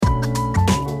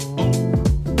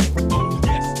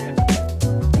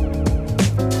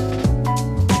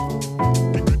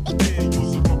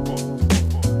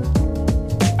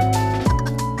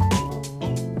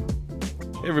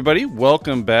everybody.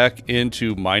 Welcome back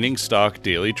into Mining Stock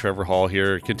Daily. Trevor Hall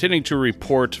here, continuing to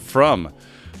report from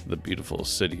the beautiful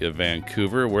city of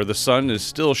Vancouver, where the sun is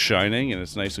still shining and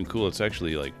it's nice and cool. It's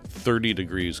actually like 30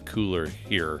 degrees cooler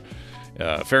here,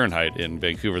 Fahrenheit, in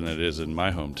Vancouver than it is in my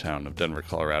hometown of Denver,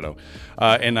 Colorado.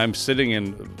 And I'm sitting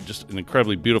in just an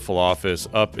incredibly beautiful office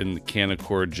up in the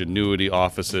Canaccord Genuity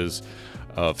offices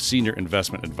of Senior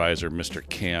Investment Advisor, Mr.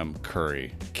 Cam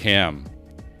Currie. Cam,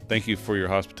 thank you for your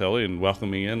hospitality and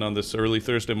welcoming in on this early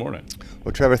Thursday morning.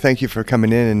 Well, Trevor, thank you for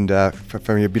coming in and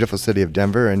from your beautiful city of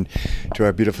Denver and to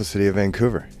our beautiful city of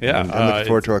Vancouver. Yeah, and I'm looking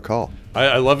forward to our call.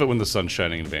 I love it when the sun's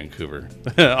shining in Vancouver.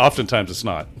 Oftentimes it's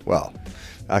not. Well,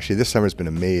 actually, this summer's been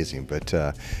amazing, but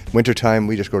wintertime,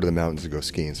 we just go to the mountains to go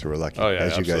skiing, so we're lucky,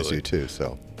 as absolutely. you guys do too.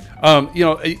 So,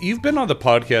 you've been on the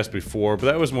podcast before, but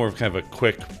that was more of kind of a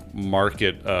quick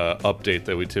market update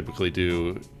that we typically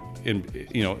do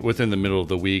within the middle of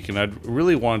the week, and I'd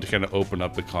really wanted to kind of open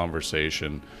up the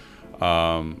conversation.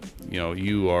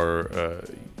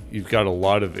 You've got a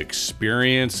lot of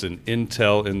experience and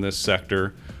intel in this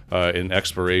sector, in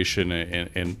exploration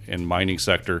and mining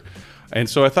sector. And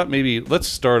so I thought maybe let's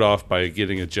start off by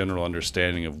getting a general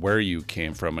understanding of where you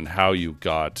came from and how you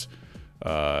got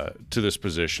to this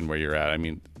position where you're at. I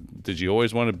mean, did you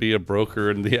always want to be a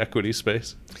broker in the equity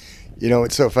space? You know,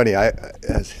 it's so funny.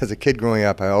 As a kid growing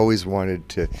up, I always wanted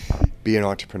to be an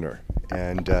entrepreneur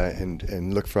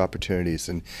and look for opportunities.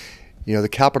 And the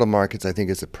capital markets, I think,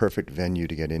 is a perfect venue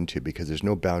to get into because there's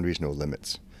no boundaries, no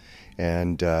limits.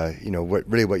 And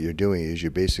what you're doing is you're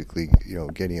basically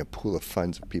getting a pool of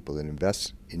funds of people that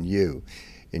invest in you,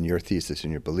 in your thesis,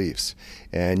 in your beliefs,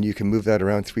 and you can move that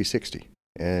around 360.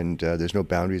 And there's no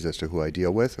boundaries as to who I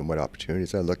deal with and what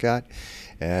opportunities I look at,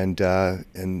 and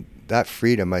that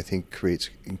freedom, I think, creates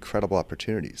incredible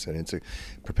opportunities, and it's a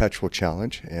perpetual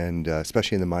challenge, and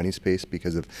especially in the mining space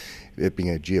because of it being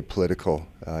a geopolitical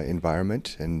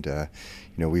environment, and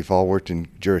we've all worked in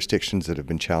jurisdictions that have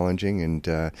been challenging, and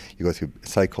you go through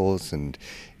cycles, and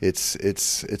it's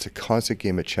a constant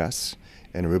game of chess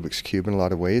and a Rubik's Cube in a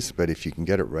lot of ways, but if you can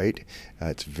get it right,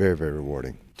 it's very, very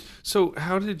rewarding. So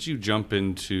how did you jump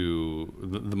into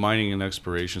the mining and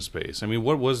exploration space? I mean,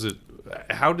 what was it?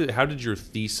 How did your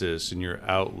thesis and your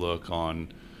outlook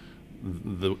on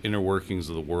the inner workings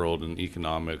of the world and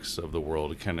economics of the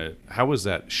world how was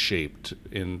that shaped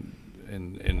and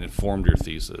informed your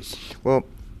thesis? Well,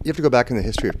 you have to go back in the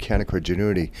history of Canaccord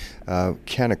Genuity.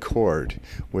 Canaccord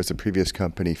was a previous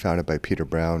company founded by Peter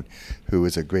Brown, who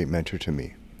was a great mentor to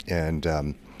me. And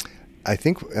I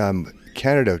think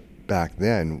Canada back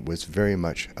then was very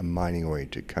much a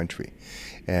mining-oriented country.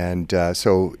 And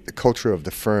so the culture of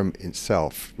the firm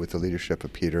itself, with the leadership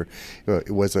of Peter,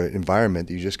 it was an environment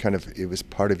that you just it was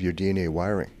part of your DNA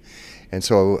wiring. And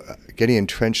so getting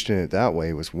entrenched in it that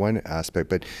way was one aspect.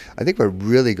 But I think what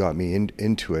really got me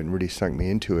into it and really sunk me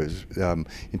into it is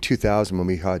in 2000 when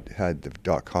we had the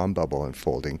dot-com bubble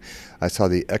unfolding, I saw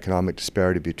the economic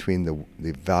disparity between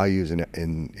the values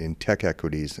in tech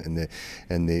equities and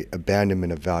the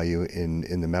abandonment of value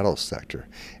in the metals sector.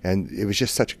 And it was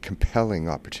just such a compelling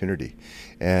opportunity.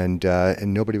 And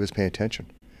nobody was paying attention.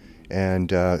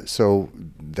 And so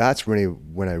that's really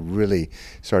when I really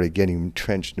started getting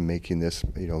entrenched in making this,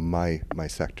 my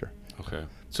sector. Okay.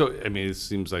 So, I mean, it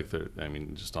seems like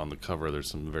just on the cover, there's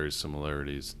some very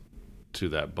similarities to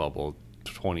that bubble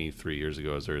 23 years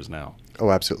ago as there is now. Oh,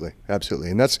 absolutely.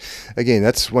 Absolutely. And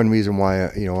that's one reason why,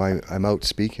 I'm out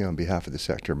speaking on behalf of the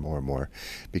sector more and more,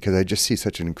 because I just see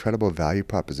such an incredible value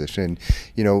proposition.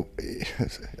 A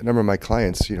number of my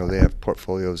clients, they have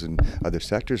portfolios in other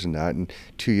sectors and that. And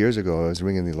 2 years ago, I was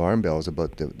ringing the alarm bells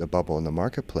about the bubble in the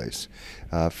marketplace,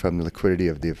 from the liquidity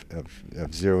of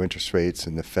zero interest rates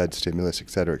and the Fed stimulus, et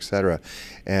cetera, et cetera.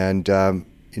 And,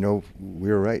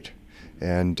 we were right.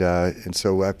 And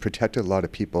so I've protected a lot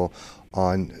of people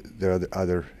on their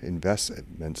other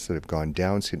investments that have gone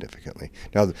down significantly.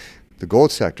 Now, the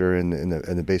gold sector and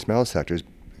the base metal sectors,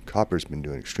 copper's been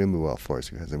doing extremely well for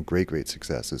us. We've had some great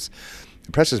successes.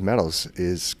 The precious metals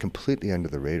is completely under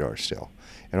the radar still.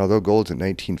 And although gold's at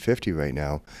 $1,950 right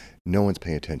now, no one's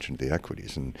paying attention to the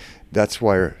equities. And that's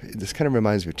why this kind of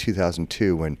reminds me of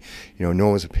 2002 when, no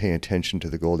one was paying attention to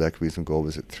the gold equities when gold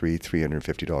was at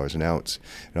 $350 an ounce.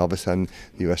 And all of a sudden,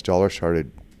 the U.S. dollar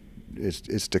started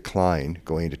its decline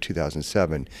going into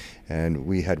 2007. And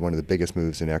we had one of the biggest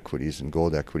moves in equities and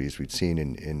gold equities we'd seen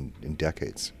in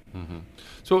decades. Mm-hmm.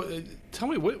 So tell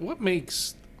me, what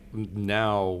makes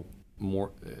now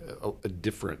more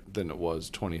different than it was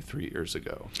 23 years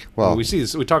ago? Well, we see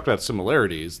this, we talked about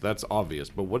similarities. That's obvious,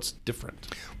 but what's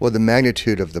different? Well, the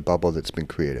magnitude of the bubble that's been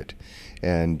created.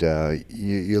 And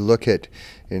you look at,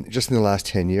 just in the last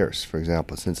 10 years, for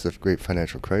example, since the great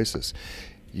financial crisis,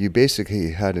 you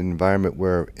basically had an environment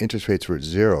where interest rates were at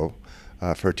zero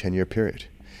for a 10-year period.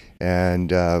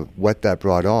 And what that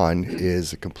brought on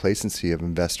is a complacency of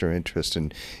investor interest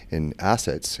in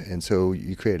assets. And so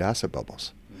you create asset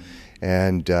bubbles.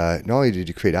 And not only did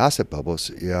you create asset bubbles,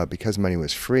 because money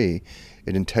was free,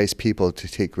 it enticed people to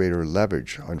take greater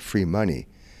leverage on free money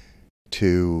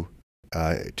to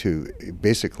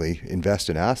basically invest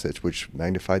in assets, which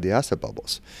magnified the asset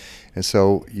bubbles. And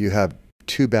so you have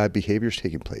two bad behaviors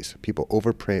taking place: people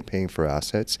overpaying for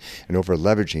assets and over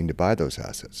leveraging to buy those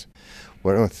assets.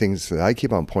 One of the things that I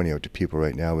keep on pointing out to people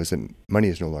right now is that money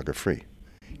is no longer free.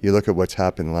 You look at what's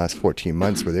happened in the last 14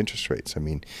 months with interest rates. I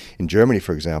mean, in Germany,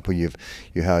 for example, you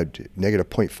had negative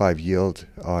 0.5 yield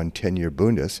on 10-year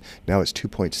Bundes. Now it's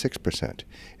 2.6%.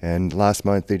 And last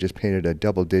month, they just painted a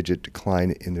double-digit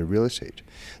decline in their real estate.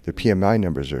 Their PMI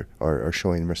numbers are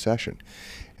showing recession.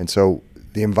 And so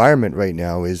the environment right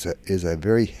now is a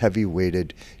very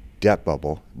heavy-weighted debt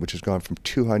bubble, which has gone from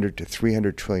 $200 to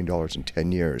 $300 trillion in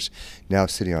 10 years, now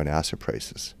sitting on asset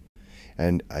prices.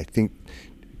 And I think,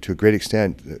 to a great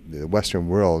extent, the Western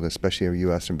world, especially our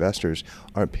U.S. investors,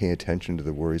 aren't paying attention to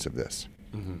the worries of this.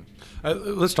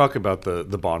 Mm-hmm. Let's talk about the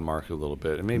bond market a little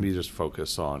bit, and maybe just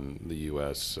focus on the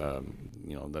U.S.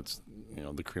 That's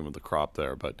the cream of the crop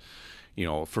there. But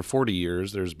for 40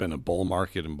 years, there's been a bull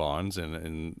market in bonds,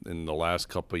 and in the last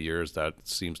couple of years, that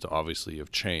seems to obviously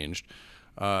have changed.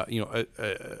 4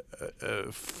 to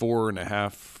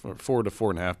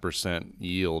 4.5%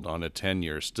 yield on a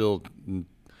 10-year still.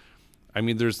 I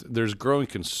mean, there's growing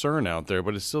concern out there,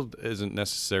 but it still isn't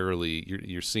necessarily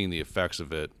you're seeing the effects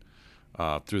of it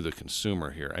through the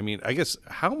consumer here. I mean, I guess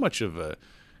how much of a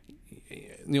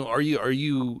are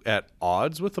you at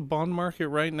odds with the bond market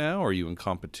right now? Are you in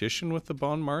competition with the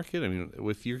bond market? I mean,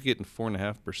 if you're getting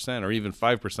 4.5% or even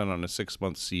 5% on a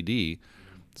 6-month CD,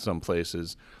 some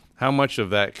places, how much of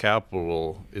that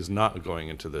capital is not going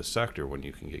into this sector when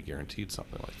you can get guaranteed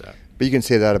something like that? But you can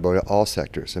say that about all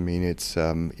sectors. I mean, it's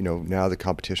now the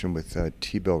competition with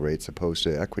T-bill rates opposed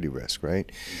to equity risk,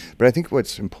 right? But I think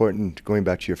what's important, going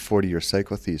back to your 40-year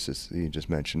cycle thesis that you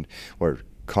just mentioned, or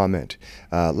comment,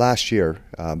 last year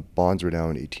bonds were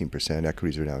down 18%,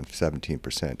 equities were down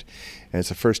 17%. And it's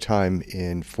the first time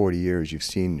in 40 years you've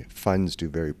seen funds do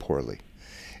very poorly.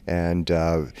 And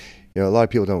a lot of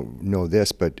people don't know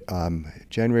this, but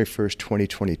January 1st,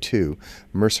 2022,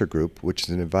 Mercer Group, which is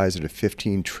an advisor to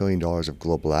 $15 trillion of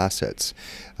global assets,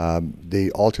 they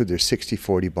altered their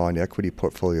 60-40 bond equity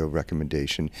portfolio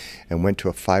recommendation and went to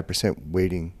a 5%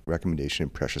 weighting recommendation in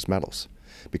precious metals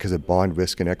because of bond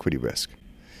risk and equity risk.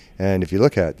 And if you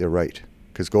look at it, they're right,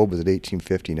 because gold was at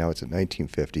 1850, now it's at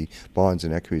 1950. Bonds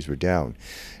and equities were down.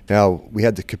 Now, we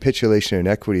had the capitulation in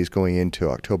equities going into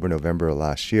October, November of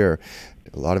last year.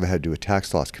 A lot of it had to do with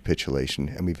tax loss capitulation,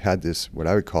 and we've had this, what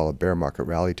I would call a bear market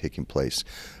rally taking place,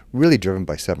 really driven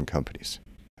by 7 companies.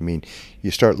 I mean, you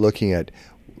start looking at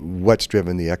what's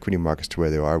driven the equity markets to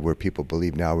where they are, where people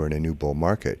believe now we're in a new bull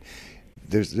market.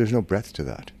 There's no breadth to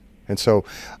that. And so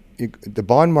the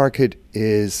bond market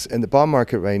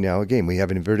right now, again, we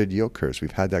have inverted yield curves.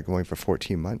 We've had that going for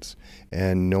 14 months,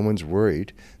 and no one's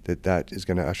worried that is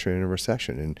going to usher in a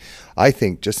recession. And I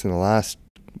think just in the last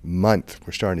month,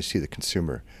 we're starting to see the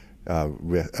consumer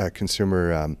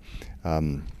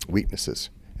weaknesses.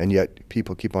 And yet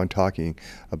people keep on talking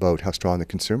about how strong the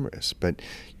consumer is. But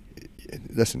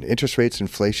listen, interest rates,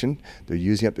 inflation, they're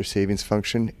using up their savings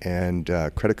function, and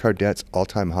credit card debts,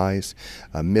 all-time highs.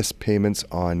 Missed payments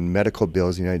on medical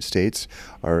bills in the United States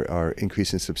are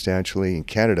increasing substantially. In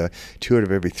Canada, 2 out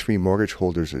of every 3 mortgage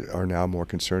holders are now more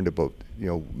concerned about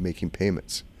making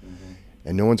payments. Mm-hmm.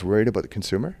 And no one's worried about the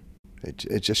consumer.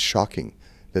 It's just shocking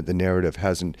that the narrative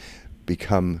hasn't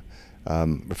become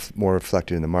more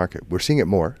reflected in the market. We're seeing it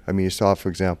more. I mean, you saw, for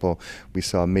example, we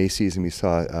saw Macy's and we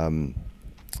saw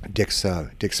Dick's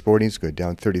Sporting Goods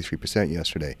down 33%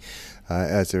 yesterday.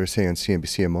 As they were saying on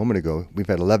CNBC a moment ago, we've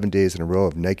had 11 days in a row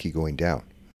of Nike going down.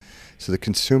 So the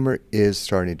consumer is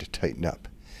starting to tighten up,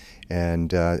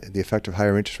 and the effect of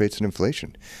higher interest rates and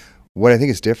inflation. What I think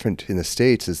is different in the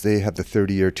States is they have the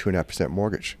 30-year 2.5%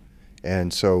 mortgage.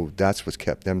 And so that's what's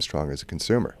kept them strong as a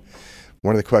consumer.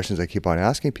 One of the questions I keep on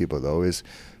asking people, though, is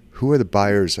who are the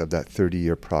buyers of that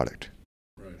 30-year product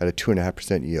at a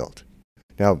 2.5% yield?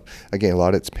 Now, again, a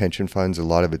lot of it's pension funds, a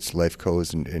lot of it's life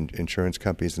cos and insurance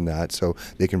companies and that, so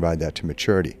they can ride that to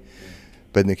maturity.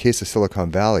 But in the case of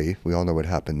Silicon Valley, we all know what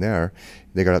happened there.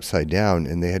 They got upside down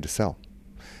and they had to sell.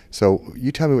 So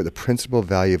you tell me what the principal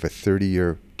value of a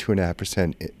 30-year,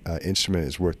 2.5% instrument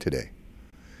is worth today.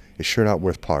 It's sure not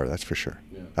worth par, that's for sure.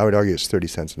 Yeah. I would argue it's 30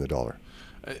 cents in the dollar.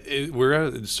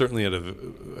 We're certainly at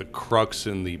a crux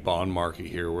in the bond market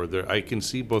here where I can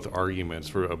see both arguments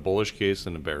for a bullish case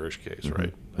and a bearish case, mm-hmm.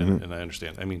 right? And I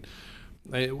understand. I mean,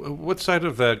 what side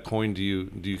of that coin do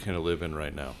you kind of live in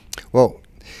right now? Well,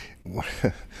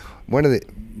 one of the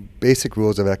basic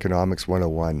rules of economics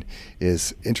 101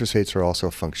 is interest rates are also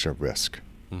a function of risk.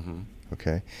 Mm-hmm.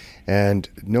 Okay? And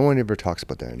no one ever talks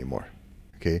about that anymore.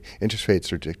 Okay? Interest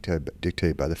rates are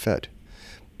dictated by the Fed.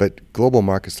 But global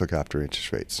markets look after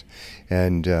interest rates.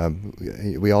 And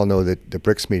we all know that the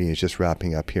BRICS meeting is just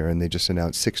wrapping up here, and they just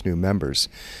announced 6 new members.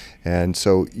 And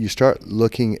so you start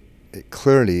looking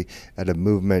clearly at a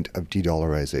movement of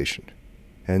de-dollarization.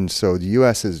 And so the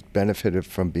U.S. has benefited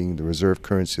from being the reserve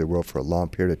currency of the world for a long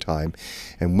period of time.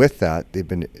 And with that, they've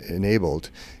been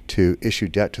enabled to issue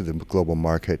debt to the global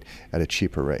market at a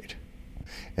cheaper rate.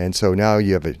 And so now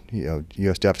you have a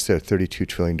U.S. deficit of $32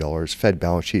 trillion, Fed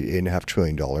balance sheet $8.5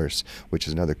 trillion, which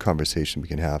is another conversation we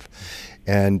can have.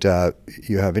 And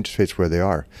you have interest rates where they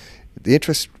are. The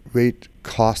interest rate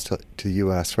cost to the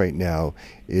U.S. right now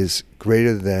is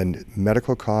greater than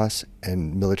medical costs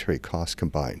and military costs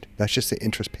combined. That's just the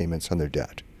interest payments on their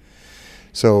debt.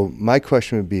 So my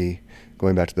question would be,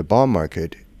 going back to the bond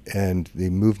market and the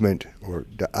movement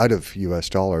out of U.S.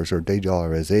 dollars or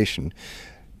de-dollarization,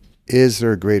 is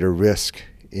there a greater risk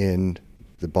in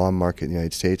the bond market in the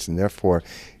United States, and therefore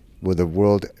will the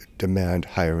world demand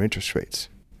higher interest rates?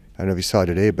 I don't know if you saw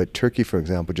today, but Turkey, for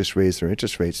example, just raised their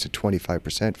interest rates to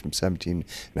 25% from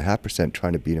 17.5%,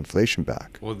 trying to beat inflation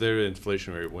back. Well, their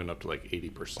inflation rate went up to like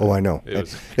 80%. Oh, I know.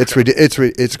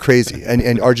 It's crazy.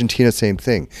 And Argentina, same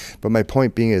thing. But my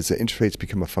point being is that interest rates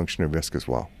become a function of risk as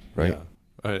well, right?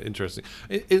 Yeah, interesting.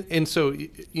 And so,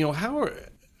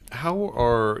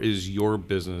 how is your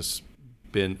business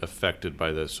been affected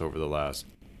by this over the last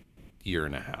year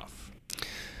and a half?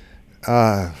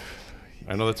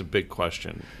 I know that's a big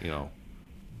question.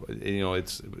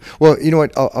 It's well. You know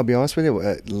what? I'll be honest with you.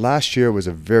 Last year was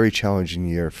a very challenging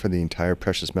year for the entire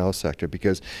precious metal sector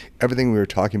because everything we were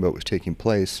talking about was taking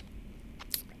place,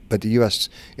 but the U.S.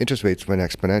 interest rates went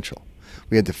exponential.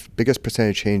 We had the biggest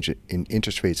percentage change in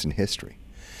interest rates in history,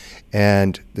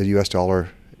 and the U.S. dollar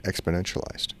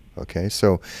exponentialized. Okay,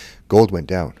 so gold went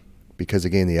down because,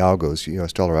 again, the algos,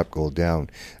 U.S. dollar up, gold down,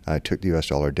 took the U.S.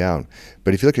 dollar down.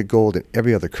 But if you look at gold in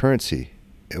every other currency,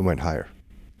 it went higher.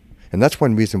 And that's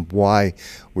one reason why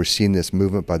we're seeing this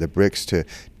movement by the BRICS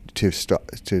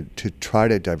to try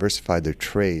to diversify their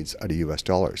trades out of U.S.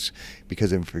 dollars.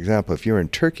 Because, for example, if you're in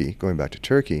Turkey, going back to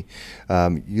Turkey,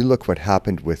 you look what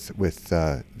happened with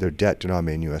their debt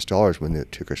denominated in U.S. dollars when the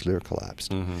Turkish lira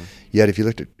collapsed. Mm-hmm. Yet if you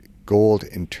looked at gold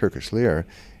in Turkish lira,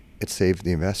 it saved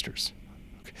the investors.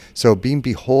 Okay. So being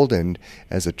beholden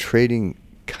as a trading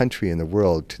country in the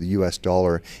world to the U.S.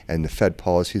 dollar and the Fed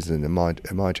policies and the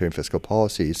monetary and fiscal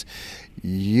policies,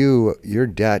 your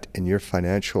debt and your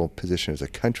financial position as a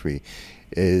country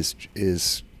is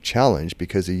challenged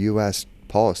because the U.S.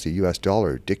 policy, U.S.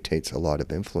 dollar, dictates a lot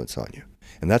of influence on you.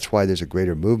 And that's why there's a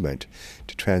greater movement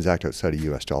to transact outside of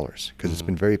U.S. dollars, because it's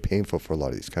been very painful for a lot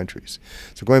of these countries.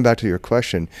 So going back to your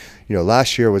question,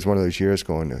 last year was one of those years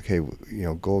going, okay,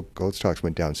 gold stocks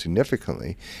went down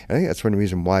significantly. And I think that's one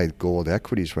reason why gold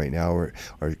equities right now are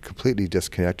completely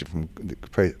disconnected from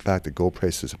the fact that gold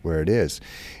price is where it is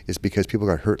because people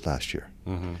got hurt last year.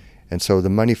 Mm-hmm. And so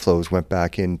the money flows went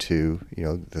back into,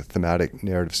 the thematic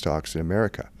narrative stocks in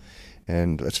America.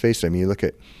 And let's face it, you look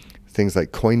at things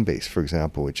like Coinbase, for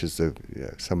example, which is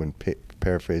someone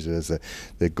paraphrased it as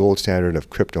the gold standard of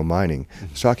crypto mining.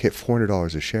 Mm-hmm. Stock hit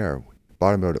 $400 a share,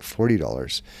 bottomed out at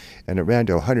 $40, and it ran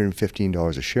to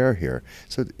 $115 a share here.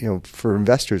 So, for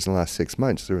investors in the last 6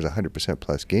 months, there was 100%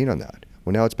 plus gain on that.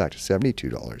 Well, now it's back to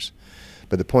 $72.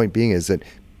 But the point being is that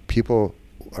people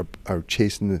are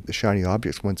chasing the shiny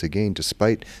objects once again,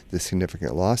 despite the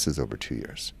significant losses over 2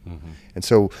 years. Mm-hmm. And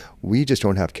so we just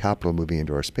don't have capital moving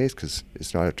into our space because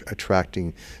it's not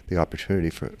attracting the opportunity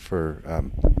for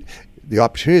the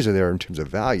opportunities are there in terms of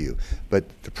value, but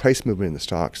the price movement in the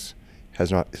stocks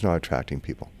is not attracting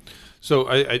people. So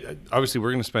I obviously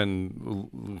we're going to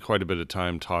spend quite a bit of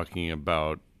time talking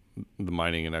about the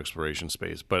mining and exploration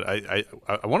space. But I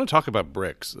want to talk about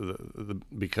BRICS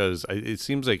because it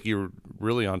seems like you're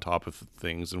really on top of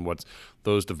things and what's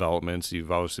those developments.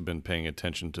 You've obviously been paying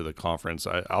attention to the conference.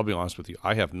 I'll be honest with you,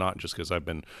 I have not, just because I've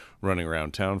been running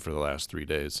around town for the last 3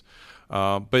 days.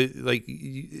 But like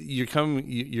you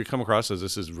come across as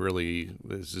this is really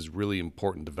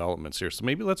important developments here. So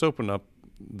maybe let's open up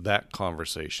that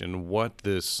conversation. What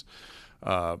this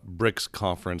BRICS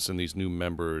conference and these new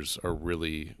members are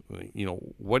really,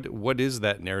 what is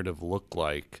that narrative look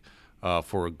like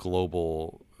for a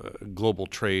global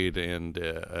trade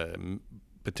and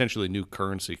potentially new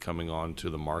currency coming onto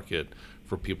the market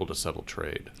for people to settle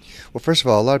trade? Well, first of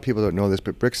all, a lot of people don't know this,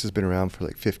 but BRICS has been around for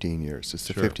like 15 years. It's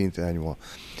the 15th annual.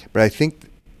 But I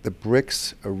think the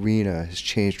BRICS arena has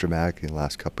changed dramatically in the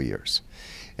last couple of years.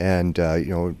 And, a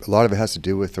lot of it has to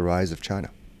do with the rise of China.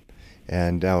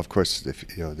 And now, of course,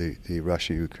 the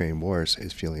Russia-Ukraine war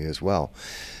is feeling it as well.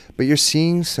 But you're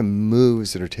seeing some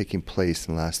moves that are taking place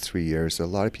in the last 3 years that a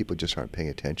lot of people just aren't paying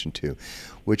attention to,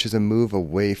 which is a move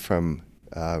away from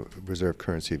reserve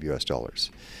currency of U.S. dollars.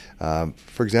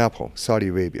 For example, Saudi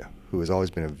Arabia, who has always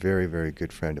been a very, very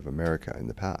good friend of America in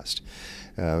the past.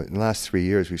 In the last 3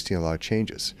 years, we've seen a lot of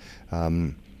changes.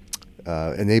 And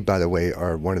they, by the way,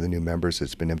 are one of the new members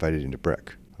that's been invited into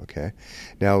BRIC. Okay.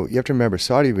 Now, you have to remember,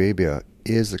 Saudi Arabia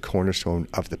is the cornerstone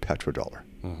of the petrodollar.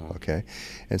 Okay.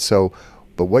 And so,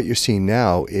 but what you're seeing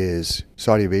now is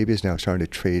Saudi Arabia is now starting to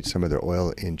trade some of their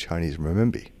oil in Chinese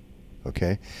renminbi.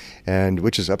 Okay. And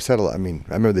which is upset a lot. I mean,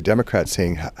 I remember the Democrats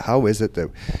saying, how is it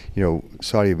that,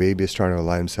 Saudi Arabia is trying to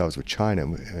align themselves with China,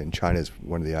 and China is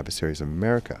one of the adversaries of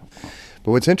America.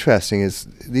 But what's interesting is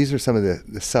these are some of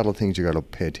the subtle things you got to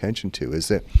pay attention to, is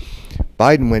that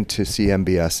Biden went to see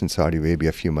MBS in Saudi Arabia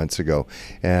a few months ago,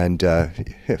 and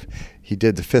he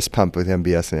did the fist pump with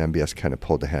MBS, and MBS kind of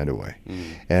pulled the hand away.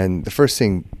 And the first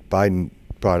thing Biden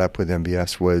brought up with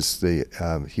MBS was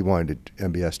he wanted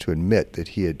MBS to admit that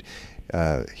he had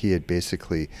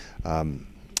basically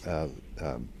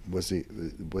was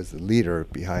the leader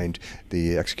behind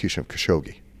the execution of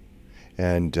Khashoggi.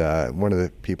 And one of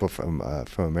the people from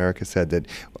America said that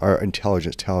our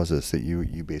intelligence tells us that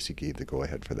you basically gave the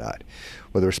go-ahead for that.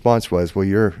 Well, the response was, well,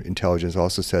 your intelligence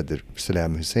also said that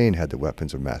Saddam Hussein had the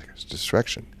weapons of mass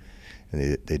destruction, and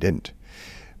they didn't.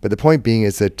 But the point being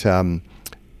is that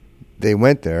they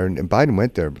went there, and Biden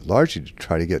went there largely to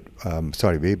try to get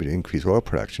Saudi Arabia to increase oil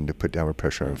production to put downward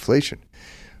pressure on inflation.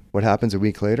 What happens a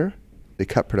week later? They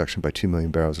cut production by 2 million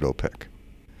barrels at OPEC.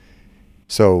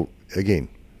 So, again,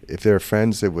 if they're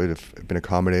friends, they would have been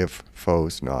accommodative.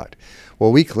 Foes, not. Well,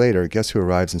 a week later, guess who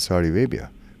arrives in Saudi Arabia?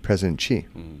 President Xi.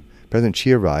 President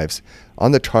Xi arrives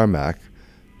on the tarmac,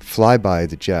 fly by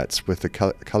the jets with the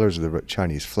colors of the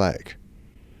Chinese flag.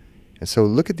 And so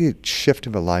look at the shift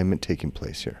of alignment taking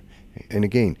place here. And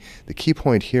again, the key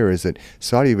point here is that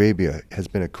Saudi Arabia has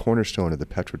been a cornerstone of the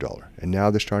petrodollar, and now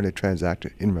they're starting to transact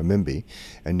in renminbi,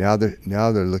 and now they're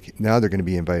going to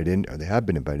be invited in, or they have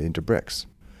been invited into BRICS.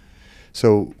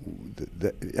 So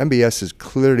the MBS is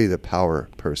clearly the power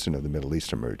person of the Middle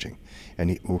East emerging,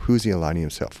 and who's he aligning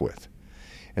himself with?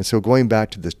 And so going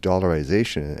back to this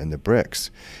dollarization and the BRICS,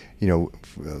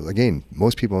 again,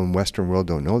 most people in the Western world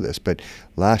don't know this, but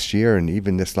last year and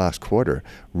even this last quarter,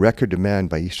 record demand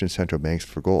by Eastern central banks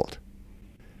for gold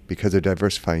because they're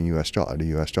diversifying U.S.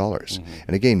 dollars.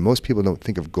 And again, most people don't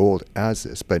think of gold as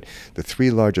this, but the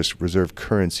three largest reserve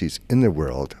currencies in the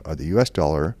world are the U.S.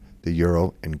 dollar, the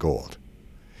euro, and gold.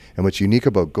 And what's unique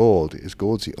about gold is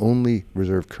gold's the only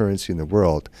reserve currency in the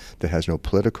world that has no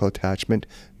political attachment,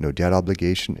 no debt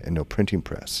obligation, and no printing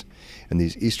press. And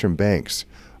these Eastern banks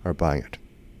are buying it.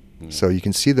 So you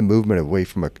can see the movement away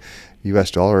from a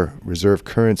U.S. dollar reserve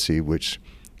currency, which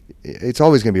it's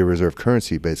always going to be a reserve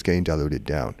currency, but it's getting diluted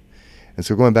down. And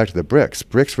so going back to the BRICS,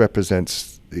 BRICS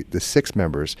represents, the 6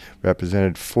 members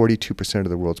represented 42% of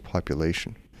the world's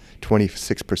population,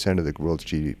 26% of the world's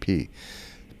GDP.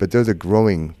 But they're the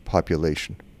growing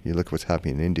population. You look at what's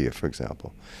happening in India, for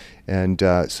example. And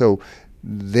so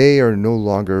they are no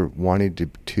longer wanting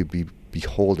to be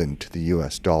beholden to the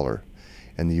U.S. dollar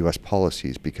and the U.S.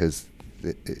 policies, because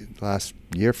last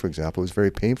year, for example, was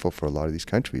very painful for a lot of these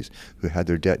countries who had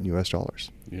their debt in U.S. dollars.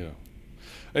 Yeah.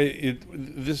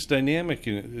 This dynamic,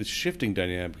 this shifting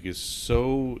dynamic is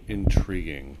so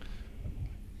intriguing.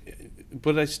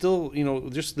 But I still,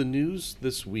 just the news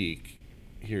this week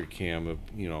here, Cam, of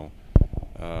the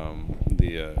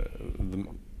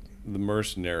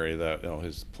mercenary that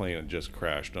his plane had just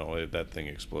crashed. That thing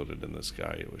exploded in the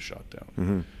sky. It was shot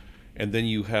down. And then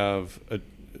you have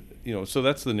so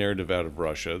that's the narrative out of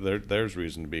Russia. There's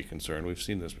reason to be concerned. We've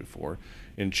seen this before.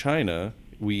 In China,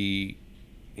 we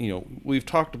we've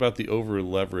talked about the over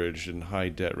leveraged and high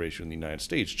debt ratio in the United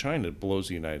States. China blows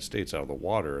the United States out of the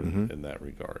water in that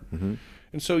regard.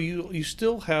 And so you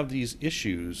still have these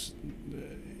issues,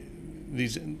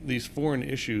 these foreign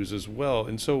issues as well.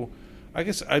 And so I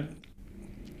guess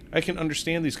I can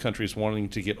understand these countries wanting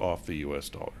to get off the U.S.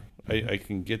 dollar. I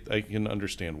can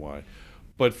understand why.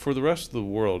 But for the rest of the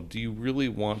world, do you really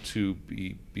want to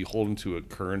be beholden to a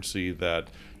currency that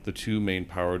the two main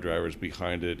power drivers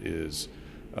behind it is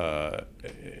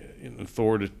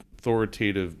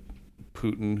authoritative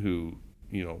Putin, who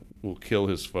will kill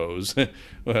his foes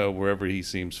wherever he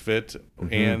seems fit,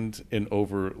 and an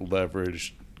over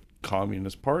leveraged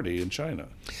Communist Party in China?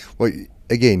 Well,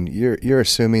 again, you're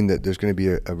assuming that there's going to be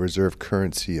a reserve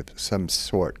currency of some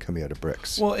sort coming out of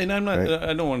BRICS. Well, and I'm not. Right?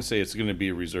 I don't want to say it's going to be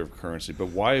a reserve currency, but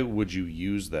why would you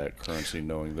use that currency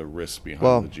knowing the risks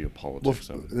behind the geopolitics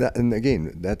of it? And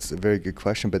again, that's a very good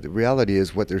question. But the reality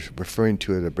is, what they're referring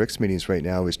to at the BRICS meetings right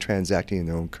now is transacting in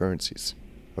their own currencies.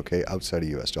 Okay, outside of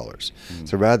U.S. dollars.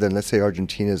 So rather than, let's say,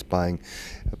 Argentina is buying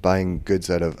goods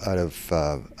out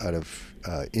of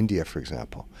India, for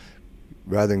example,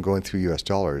 rather than going through U.S.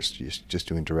 dollars, just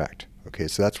doing direct. Okay,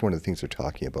 so that's one of the things they're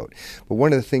talking about. But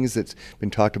one of the things that's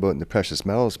been talked about in the precious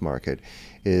metals market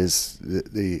is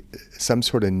the some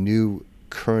sort of new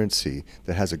currency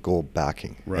that has a gold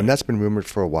backing. Right. And that's been rumored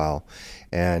for a while.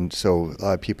 And so a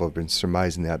lot of people have been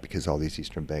surmising that because all these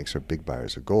Eastern banks are big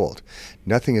buyers of gold.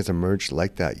 Nothing has emerged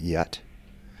like that yet.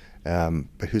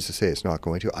 But who's to say it's not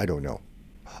going to? I don't know.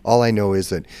 All I know is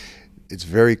that it's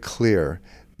very clear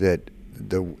that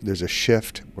there's a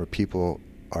shift where people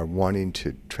are wanting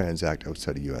to transact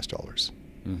outside of U.S. dollars.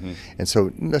 And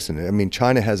so, listen, I mean,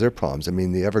 China has their problems. I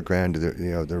mean, the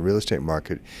Evergrande, the real estate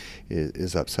market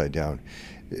is upside down.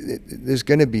 There's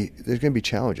going to be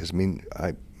challenges. I mean,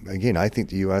 I think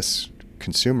the U.S.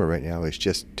 consumer right now is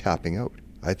just tapping out.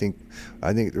 I think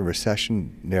the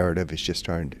recession narrative is just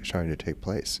starting to take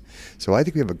place. So I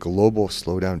think we have a global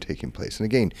slowdown taking place. And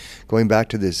again, going back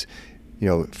to this,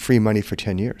 free money for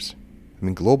 10 years. I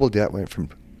mean, global debt went from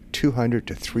 $200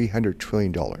 to $300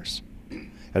 trillion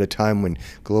at a time when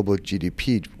global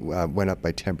GDP went up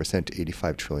by 10% to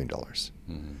 $85 trillion. So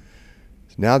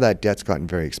now that debt's gotten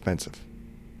very expensive.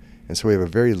 And so we have a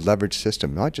very leveraged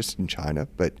system, not just in China,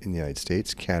 but in the United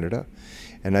States, Canada.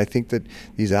 And I think that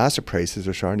these asset prices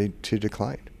are starting to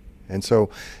decline. And so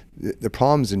the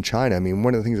problems in China, I mean,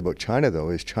 one of the things about China, though,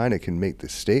 is China can make the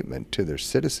statement to their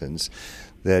citizens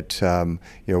that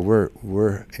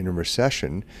we're in a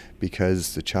recession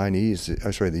because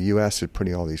the U.S. is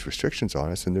putting all these restrictions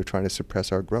on us, and they're trying to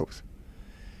suppress our growth.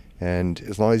 And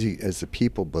as long as the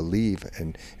people believe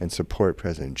and support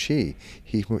President Xi,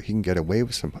 he can get away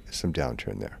with some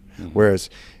downturn there. Whereas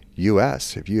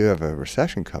U.S., if you have a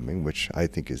recession coming, which I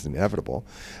think is inevitable,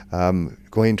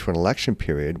 going into an election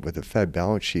period with a Fed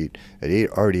balance sheet at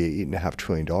already $8.5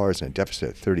 trillion and a deficit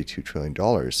at $32 trillion,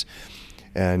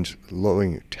 and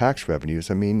lowering tax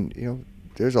revenues, I mean,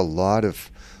 there's a lot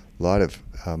of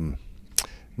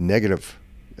negative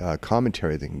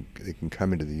commentary that can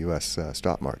come into the U.S.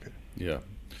 stock market. Yeah.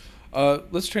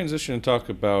 Let's transition and talk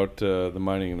about the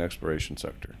mining and exploration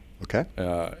sector. Okay.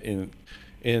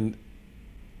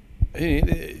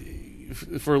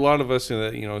 For a lot of us,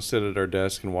 sit at our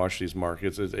desk and watch these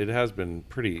markets, it has been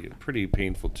pretty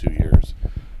painful 2 years.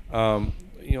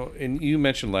 And you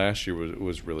mentioned last year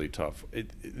was really tough.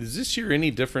 Is this year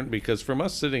any different? Because from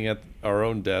us sitting at our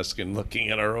own desk and looking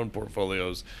at our own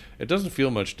portfolios, it doesn't feel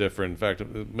much different. In fact,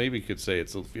 maybe you could say it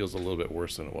feels a little bit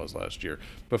worse than it was last year.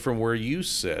 But from where you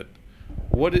sit,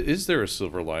 is there a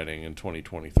silver lining in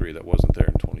 2023 that wasn't there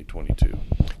in 2022?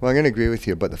 Well, I'm going to agree with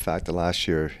you about the fact that last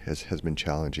year has been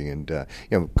challenging,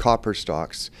 and copper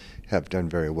stocks have done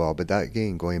very well. But that,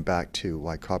 again, going back to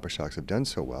why copper stocks have done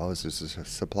so well, is this is a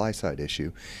supply side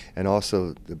issue, and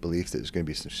also the belief that there's going to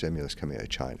be some stimulus coming out of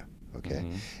China, okay,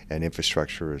 and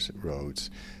infrastructure as roads,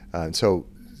 and so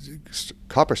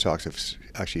copper stocks have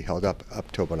actually held up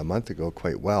till about a month ago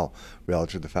quite well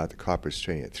relative to the fact that copper is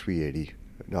trading at 380,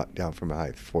 not down from a high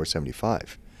of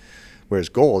 475, whereas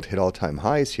gold hit all-time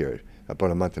highs here about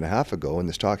a month and a half ago, and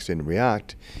the stocks didn't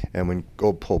react. And when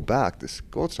gold pulled back, this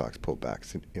gold stocks pulled back,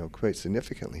 quite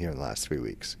significantly here in the last 3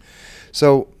 weeks.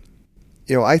 So,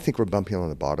 I think we're bumping along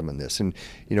the bottom on this. And,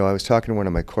 I was talking to one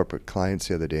of my corporate clients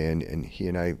the other day, and he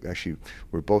and I actually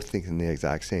were both thinking the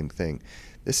exact same thing.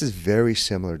 This is very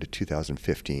similar to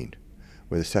 2015,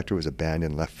 where the sector was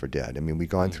abandoned, left for dead. I mean, we've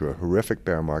gone through a horrific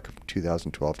bear market from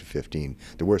 2012 to 15,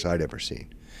 the worst I'd ever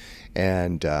seen.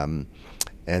 And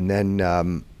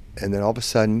then all of a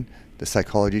sudden, the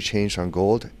psychology changed on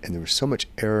gold, and there was so much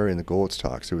error in the gold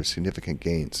stocks. There were significant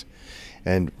gains.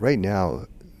 And right now,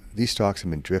 these stocks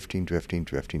have been drifting,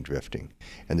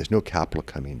 and there's no capital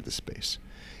coming into the space.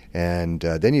 And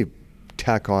then you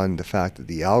tack on the fact that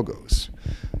the algos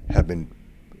have been,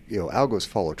 algos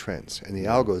follow trends, and the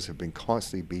algos have been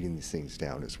constantly beating these things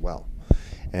down as well.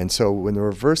 And so when the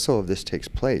reversal of this takes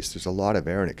place, there's a lot of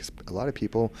error in it, because a lot of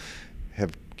people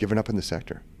have given up in the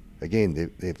sector.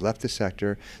 Again, they've left the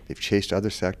sector, they've chased other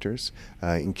sectors.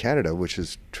 In Canada, which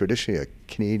is traditionally a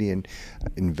Canadian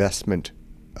investment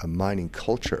mining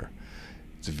culture,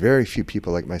 there's very few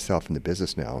people like myself in the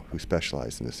business now who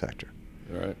specialize in the sector.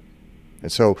 All right.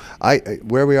 And so,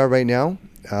 where we are right now,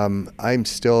 I'm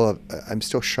still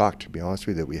shocked, to be honest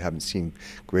with you, that we haven't seen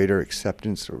greater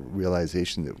acceptance or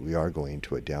realization that we are going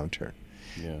into a downturn.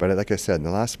 Yeah. But like I said, in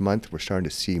the last month, we're starting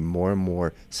to see more and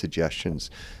more suggestions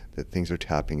that things are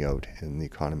tapping out and the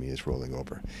economy is rolling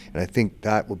over. And I think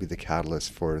that will be the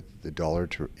catalyst for the dollar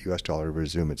to U.S. dollar to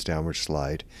resume its downward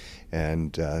slide,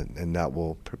 and that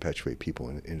will perpetuate people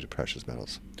into precious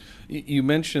metals. You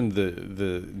mentioned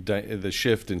the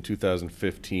shift in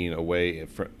 2015 away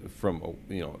from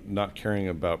not caring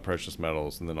about precious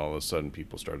metals, and then all of a sudden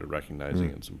people started recognizing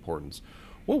its importance.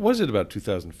 What was it about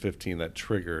 2015 that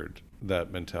triggered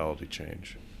that mentality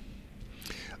change?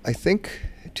 I think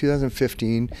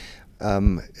 2015,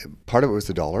 part of it was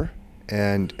the dollar,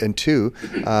 and two,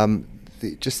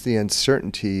 just the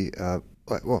uncertainty. I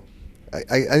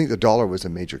think the dollar was a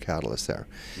major catalyst there.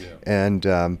 Yeah. And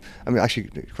actually,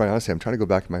 quite honestly, I'm trying to go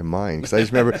back in my mind, because I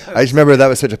just remember that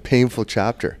was such a painful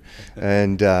chapter.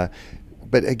 And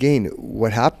but again,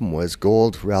 what happened was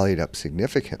gold rallied up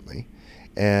significantly,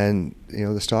 and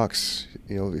the stocks.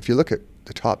 If you look at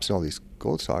the tops in all these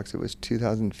gold stocks, it was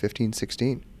 2015,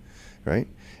 16. Right,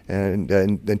 and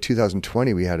then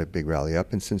 2020 we had a big rally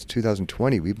up, and since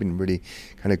 2020 we've been really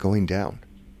kind of going down.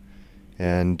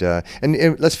 And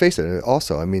let's face it,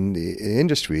 also, I mean, the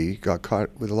industry got caught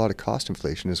with a lot of cost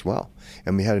inflation as well,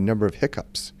 and we had a number of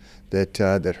hiccups that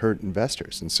hurt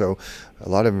investors, and so a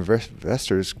lot of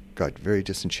investors got very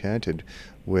disenchanted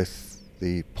with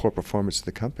the poor performance of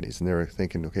the companies, and they were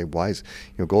thinking, okay, why is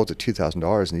gold's at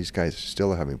 $2,000 and these guys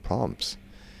still are having problems?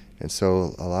 And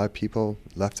so a lot of people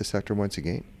left the sector once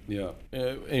again. Yeah.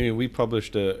 We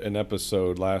published an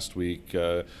episode last week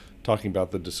talking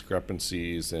about the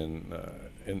discrepancies in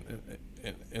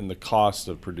the cost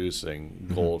of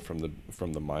producing gold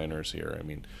from the miners here. I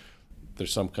mean,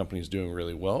 there's some companies doing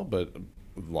really well, but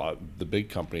the big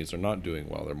companies are not doing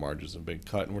well. Their margins have been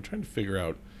cut, and we're trying to figure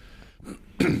out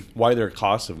why their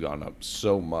costs have gone up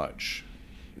so much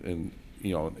in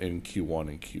Q1 and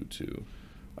Q2.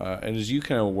 And as you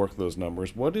kind of work those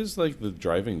numbers, what is like the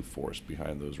driving force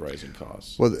behind those rising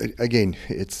costs? Well, again,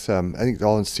 it's I think the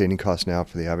all-in sustaining cost now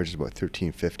for the average is about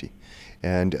 $1,350,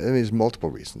 and there's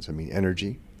multiple reasons. I mean,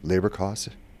 energy, labor costs.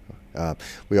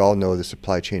 We all know the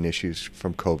supply chain issues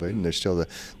from COVID, and there's still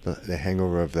the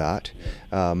hangover of that.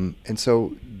 And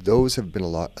so those have been a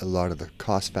lot of the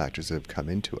cost factors that have come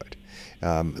into it.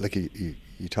 Like you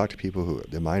talk to people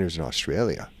the miners in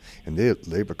Australia, and their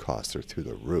labor costs are through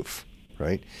the roof.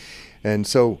 Right, and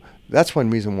so that's one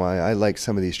reason why I like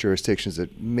some of these jurisdictions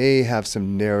that may have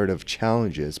some narrative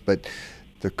challenges, but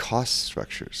the cost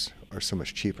structures are so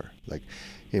much cheaper. Like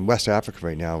in West Africa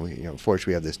right now,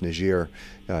 unfortunately we have this Niger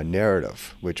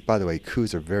narrative, which, by the way,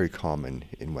 coups are very common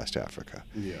in West Africa.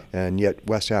 Yeah. And yet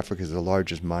West Africa is the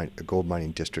largest gold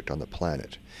mining district on the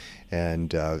planet. And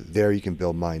there you can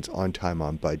build mines on time,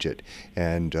 on budget,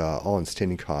 and all-in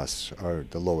sustaining costs are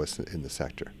the lowest in the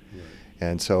sector. Right.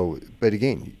 And so, but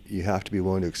again, you have to be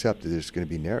willing to accept that there's going to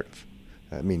be narrative.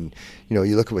 I mean, you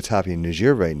look at what's happening in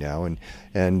Niger right now,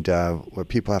 and what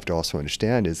people have to also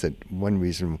understand is that one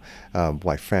reason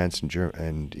why France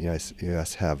and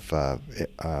US have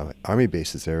army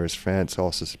bases there is France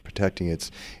also is protecting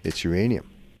its uranium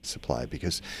supply,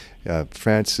 because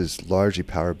France is largely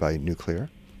powered by nuclear,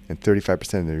 and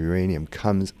 35% of the uranium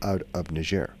comes out of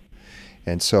Niger.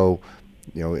 And so,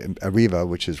 Areva,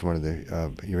 which is one of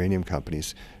the uranium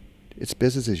companies, it's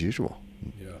business as usual.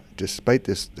 Yeah. Despite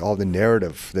all the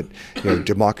narrative that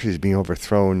democracy is being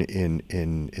overthrown in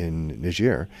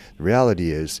Niger, the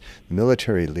reality is the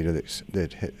military leader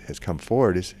that has come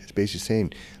forward is basically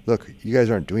saying, look, you guys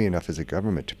aren't doing enough as a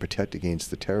government to protect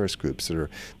against the terrorist groups that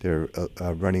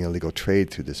are running illegal trade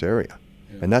through this area.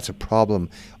 Yeah. And that's a problem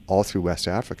all through West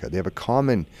Africa. They have a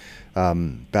common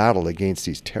battle against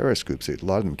these terrorist groups. A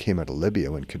lot of them came out of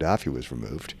Libya when Gaddafi was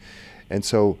removed. And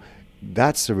so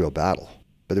that's the real battle.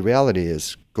 But the reality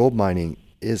is gold mining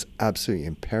is absolutely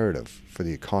imperative for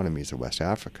the economies of West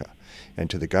Africa and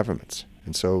to the governments.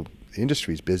 And so the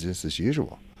industry's business as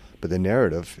usual. But the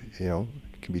narrative,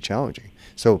 can be challenging.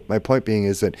 So my point being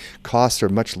is that costs are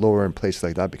much lower in places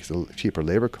like that because of cheaper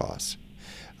labor costs.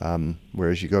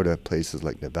 Whereas you go to places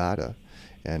like Nevada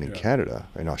and in Canada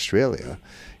and Australia,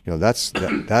 that's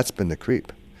been the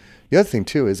creep. The other thing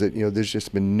too is that there's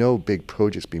just been no big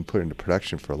projects being put into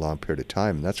production for a long period of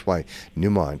time, and that's why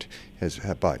Newmont has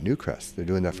bought Newcrest. They're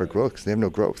doing that for growth because they have no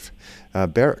growth.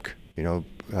 Barrick,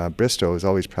 Bristow has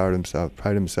always prided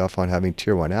himself on having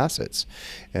tier one assets,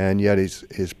 and yet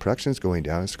his production is going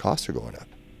down, his costs are going up.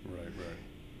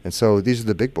 And so these are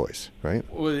the big boys, right?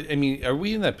 Well, I mean, are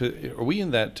we in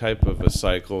that type of a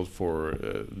cycle for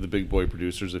the big boy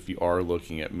producers? If you are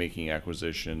looking at making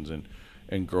acquisitions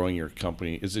and growing your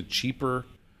company, is it cheaper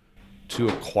to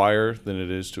acquire than it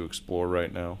is to explore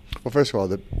right now? Well, first of all,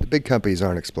 the big companies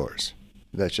aren't explorers.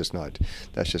 That's just not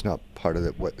part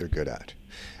of what they're good at.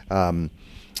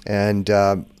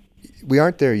 We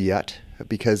aren't there yet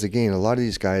because, again, a lot of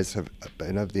these guys have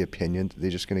been of the opinion that they're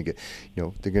just going to get,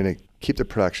 they're going to keep the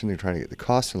production, they're trying to get the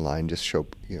costs in line, just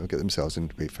get themselves in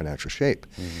great financial shape.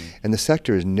 Mm-hmm. And the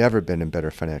sector has never been in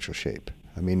better financial shape.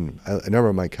 I mean, a number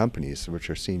of my companies, which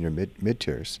are senior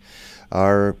mid-tiers,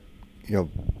 are,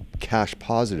 cash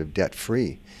positive,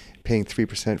 debt-free, paying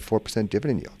 3%, 4%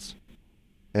 dividend yields.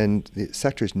 And the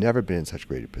sector has never been in such a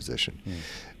great position. Mm.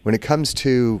 When it comes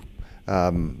to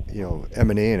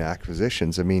M&A and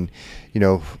acquisitions, I mean,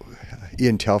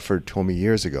 Ian Telford told me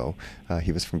years ago,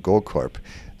 he was from Goldcorp.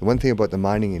 The one thing about the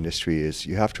mining industry is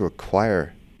you have to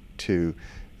acquire to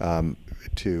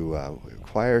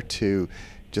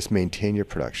just maintain your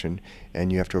production,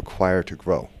 and you have to acquire to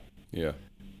grow. Yeah.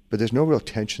 But there's no real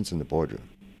tensions in the boardroom.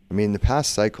 I mean, in the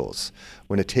past cycles,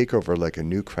 when a takeover like a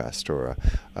Newcrest or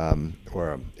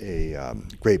a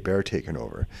Great Bear taken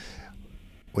over,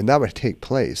 when that would take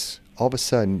place, all of a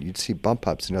sudden you'd see bump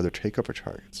ups in other takeover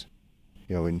targets,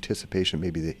 in anticipation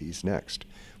maybe that he's next.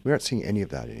 We aren't seeing any of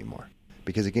that anymore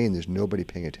because, again, there's nobody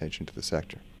paying attention to the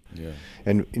sector. Yeah.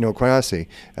 And, quite honestly,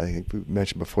 I think we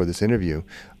mentioned before this interview,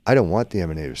 I don't want the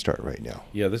M&A to start right now.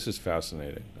 Yeah, this is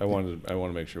fascinating. I want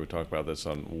to make sure we talk about this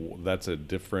that's a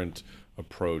different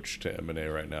approach to M&A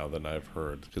right now than I've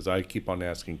heard, because I keep on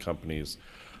asking companies,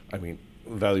 I mean,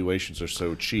 valuations are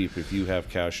so cheap. If you have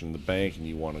cash in the bank and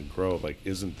you want to grow,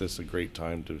 isn't this a great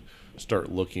time to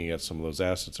start looking at some of those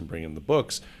assets and bring in the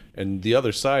books? And the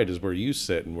other side is where you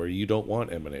sit and where you don't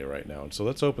want M&A right now. And so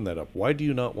let's open that up. Why do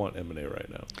you not want M&A right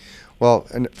now? Well,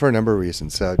 and for a number of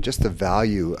reasons. Just the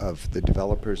value of the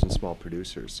developers and small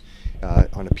producers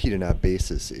on a P/NAV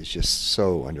basis is just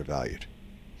so undervalued.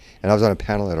 And I was on a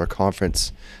panel at our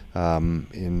conference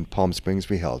in Palm Springs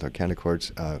we held, our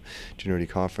Canaccord's Genuity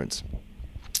Conference.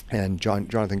 And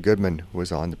Jonathan Goodman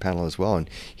was on the panel as well, and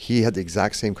he had the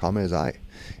exact same comment as I.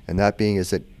 And that being is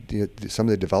that some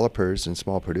of the developers and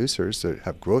small producers that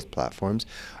have growth platforms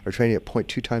are trading at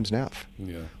 0.2 times NAV.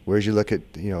 Yeah. Whereas you look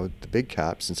at the big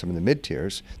caps and some of the mid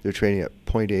tiers, they're trading at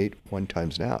 0.8, 1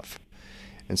 times NAV.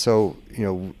 And so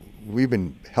we've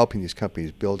been helping these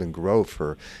companies build and grow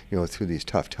for through these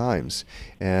tough times,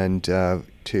 and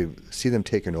to see them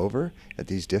taken over at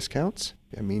these discounts.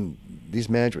 I mean, these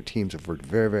management teams have worked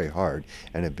very, very hard,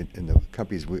 and the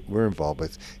companies we're involved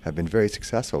with have been very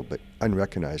successful, but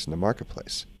unrecognized in the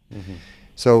marketplace. Mm-hmm.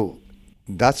 So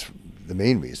that's the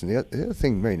main reason. The other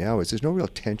thing right now is there's no real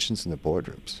tensions in the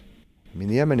boardrooms. I mean,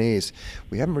 the M&As,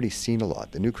 we haven't really seen a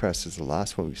lot. The Newcrest is the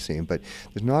last one we've seen, but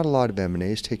there's not a lot of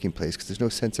M&As taking place because there's no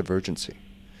sense of urgency.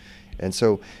 And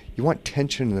so you want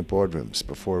tension in the boardrooms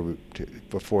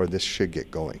before this should get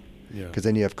going, because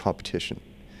then you have competition.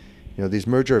 These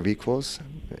merger of equals,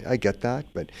 I get that,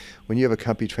 but when you have a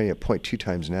company trading at 0.2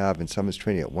 times NAV and someone's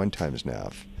trading at 1 times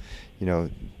NAV,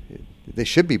 they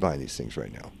should be buying these things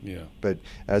right now. Yeah. But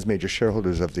as major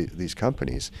shareholders of these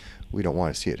companies, we don't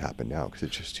want to see it happen now because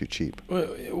it's just too cheap. Well,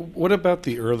 what about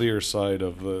the earlier side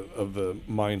of the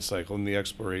mine cycle and the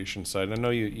exploration side? I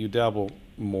know you dabble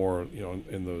more,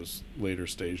 in those later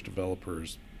stage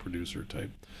developers, producer type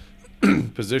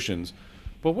positions.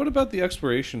 But what about the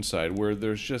exploration side, where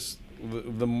there's just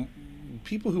the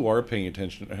people who are paying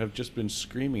attention have just been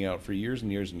screaming out for years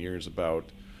and years and years about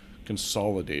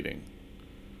consolidating?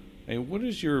 And what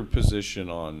is your position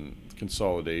on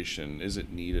consolidation? Is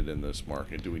it needed in this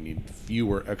market? Do we need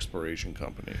fewer exploration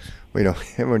companies? Well,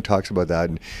 everyone talks about that,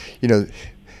 and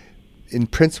in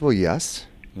principle, yes.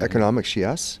 Mm-hmm. Economics,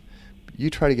 yes. You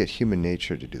try to get human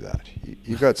nature to do that.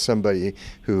 You've got somebody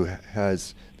who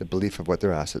has the belief of what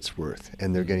their asset's worth,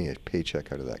 and they're getting a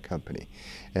paycheck out of that company.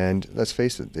 And let's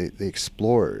face it, the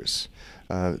explorers,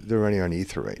 they're running on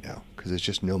ether right now because there's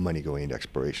just no money going into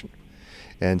exploration.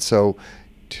 And so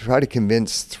try to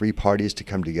convince three parties to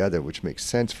come together, which makes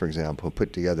sense, for example,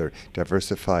 put together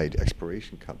diversified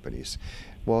exploration companies,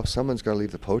 well, someone's got to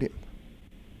leave the podium.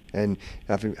 And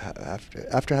after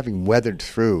having weathered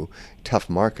through tough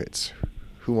markets,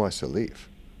 who wants to leave,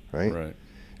 right? Right.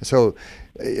 So,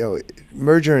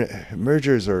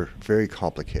 mergers are very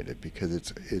complicated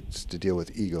because it's to deal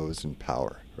with egos and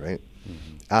power, right?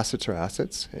 Mm-hmm. Assets are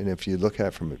assets, and if you look at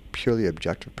it from a purely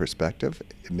objective perspective,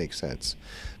 it makes sense.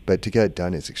 But to get it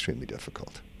done is extremely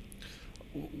difficult.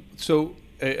 So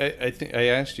I think I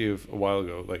asked you a while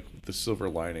ago, like the silver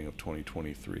lining of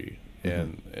 2023,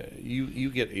 and you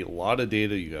get a lot of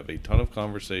data. You have a ton of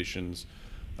conversations,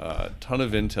 a ton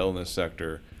of intel in this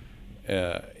sector.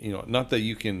 Not that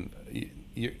you can.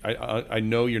 I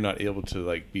know you're not able to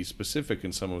like be specific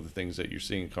in some of the things that you're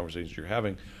seeing in conversations you're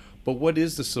having, but what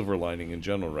is the silver lining in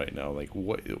general right now? Like,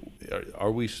 what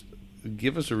are we?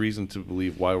 Give us a reason to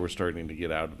believe why we're starting to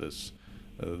get out of this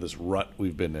rut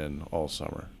we've been in all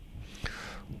summer.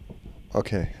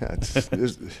 Okay,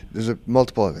 there's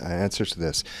multiple answers to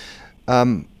this.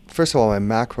 First of all, my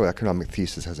macroeconomic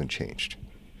thesis hasn't changed,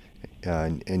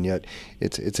 and yet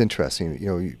it's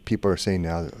interesting. People are saying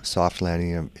now soft landing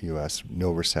in the U.S.,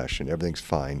 no recession, everything's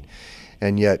fine,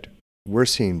 and yet we're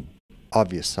seeing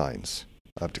obvious signs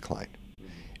of decline.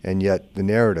 And yet the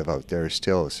narrative out there is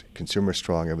still consumer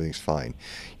strong, everything's fine.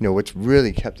 What's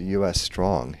really kept the U.S.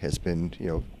 strong has been,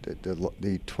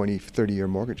 the 20, 30-year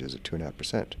mortgages at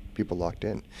 2.5%. People locked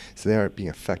in. So they aren't being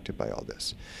affected by all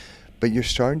this. But you're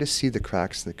starting to see the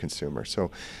cracks in the consumer. So,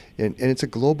 and it's a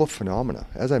global phenomena.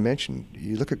 As I mentioned,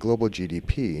 you look at global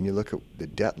GDP and you look at the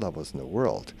debt levels in the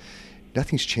world,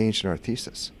 nothing's changed in our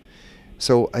thesis.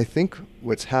 So I think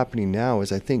what's happening now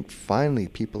is I think finally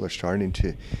people are starting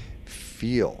to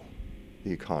feel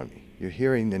the economy. You're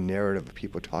hearing the narrative of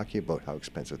people talking about how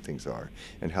expensive things are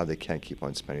and how they can't keep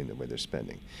on spending the way they're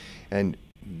spending. And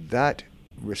that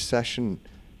recession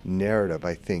narrative,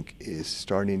 I think, is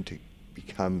starting to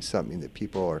become something that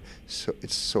people are,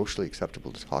 it's socially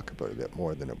acceptable to talk about a bit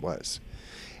more than it was.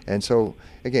 And so,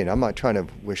 again, I'm not trying to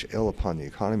wish ill upon the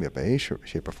economy by any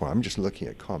shape or form. I'm just looking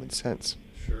at common sense.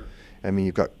 Sure. I mean,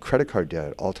 you've got credit card debt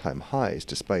at all-time highs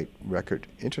despite record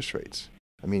interest rates.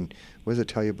 I mean, what does it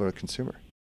tell you about a consumer?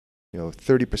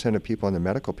 30% of people on their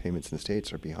medical payments in the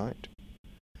States are behind.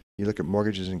 You look at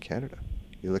mortgages in Canada.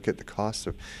 You look at the costs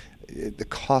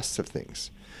of things.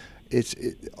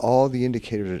 All the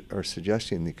indicators are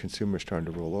suggesting the consumer is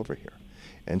starting to roll over here.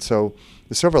 And so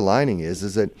the silver lining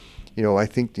is that, I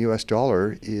think the U.S.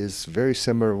 dollar is very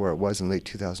similar where it was in late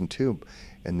 2002,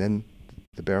 and then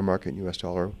the bear market in U.S.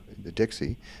 dollar, the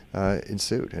Dixie,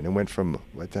 ensued, and it went from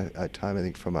at that time I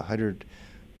think from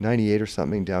 198 or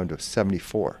something down to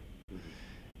 74.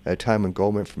 At a time when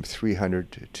gold went from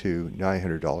 $300 to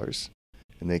 $900,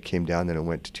 and they came down, then it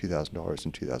went to $2,000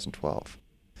 in 2012.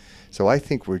 So I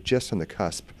think we're just on the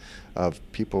cusp of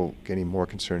people getting more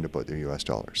concerned about their U.S.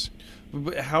 dollars.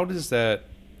 But how does that?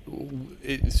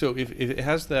 So if it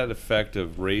has that effect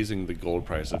of raising the gold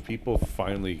price, if people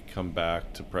finally come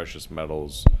back to precious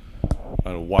metals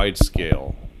on a wide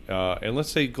scale, and let's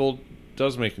say gold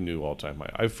does make a new all-time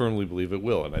high, I firmly believe it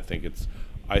will, and I think it's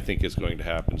going to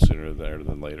happen sooner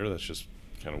than later. That's just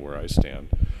kind of where I stand.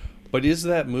 But is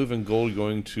that move in gold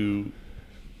going to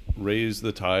raise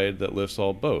the tide that lifts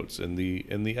all boats in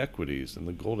the equities, in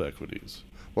the gold equities?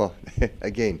 Well,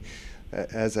 again,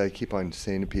 as I keep on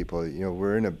saying to people,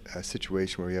 we're in a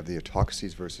situation where we have the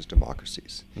autocracies versus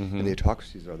democracies. Mm-hmm. And the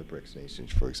autocracies are the BRICS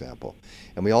nations, for example.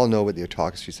 And we all know what the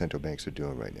autocracy central banks are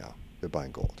doing right now. They're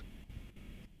buying gold.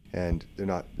 And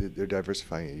they're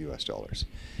diversifying in U.S. dollars.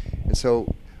 And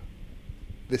so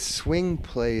the swing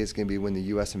play is going to be when the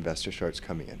U.S. investor starts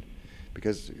coming in.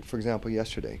 Because, for example,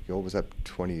 yesterday, gold was up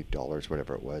 $20,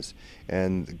 whatever it was,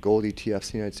 and the gold ETFs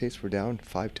in the United States were down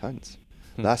 5 tons.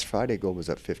 Last Friday, gold was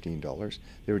up $15.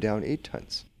 They were down 8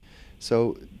 tons.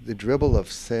 So the dribble of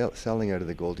selling out of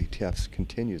the gold ETFs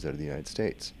continues out of the United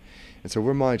States. And so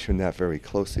we're monitoring that very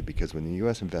closely because when the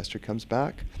U.S. investor comes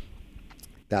back,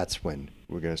 that's when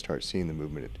we're going to start seeing the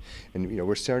movement. And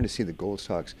we're starting to see the gold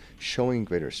stocks showing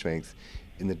greater strength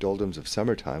in the doldrums of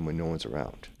summertime when no one's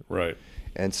around. Right.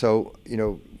 And so,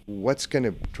 what's going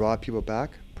to draw people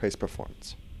back? Price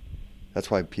performance. That's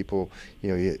why people,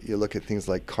 you look at things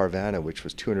like Carvana, which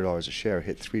was $200 a share,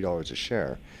 hit $3 a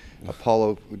share.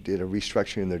 Apollo did a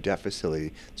restructuring in their debt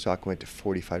facility. Stock went to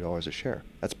 $45 a share.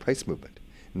 That's price movement.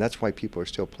 And that's why people are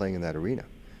still playing in that arena.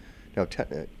 Now,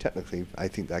 technically, I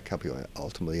think that company will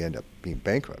ultimately end up being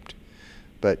bankrupt.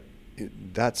 But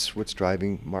that's what's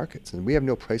driving markets. And we have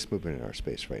no price movement in our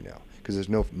space right now because there's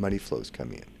no money flows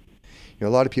coming in. A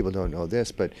lot of people don't know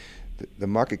this, but the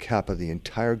market cap of the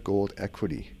entire gold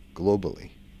equity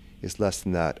globally is less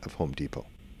than that of Home Depot.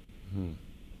 Hmm.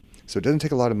 So it doesn't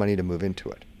take a lot of money to move into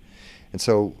it. And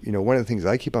so, one of the things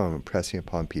I keep on impressing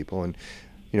upon people, and,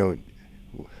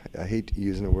 I hate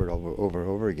using the word over and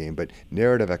over again, but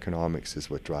narrative economics is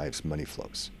what drives money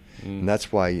flows. And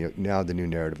that's why now the new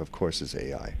narrative, of course, is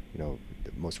AI. The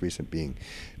most recent being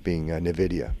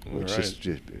NVIDIA, which just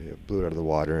blew it out of the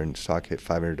water, and stock hit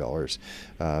 $500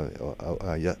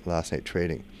 last night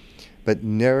trading. But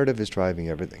narrative is driving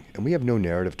everything, and we have no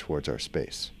narrative towards our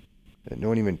space. No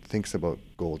one even thinks about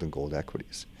gold and gold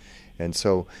equities, and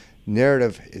so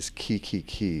narrative is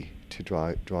key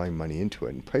to drawing money into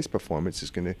it, and price performance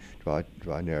is going to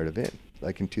draw narrative in.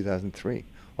 Like in 2003,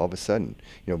 all of a sudden,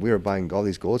 we were buying all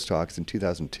these gold stocks in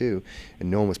 2002, and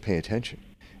no one was paying attention.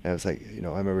 And I was like, I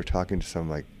remember talking to some of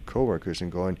my coworkers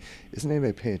and going, "Isn't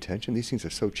anybody paying attention? These things are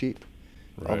so cheap."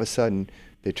 Right. All of a sudden,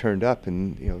 they turned up,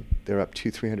 and they're up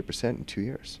 200-300% in 2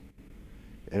 years.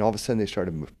 And all of a sudden, they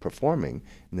started performing,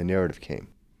 and the narrative came.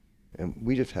 And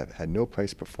we just had no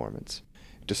price performance,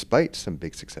 despite some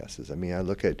big successes. I mean, I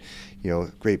look at,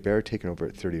 Great Bear taking over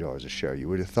at $30 a share. You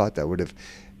would have thought that would have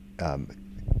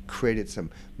created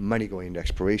some money going into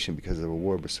exploration because the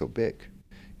reward was so big.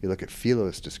 You look at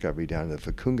Filo's discovery down in the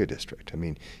Vikunga district. I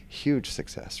mean, huge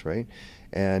success, right?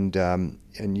 And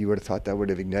you would have thought that would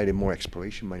have ignited more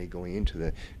exploration money going into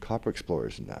the copper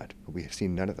explorers and that. But we have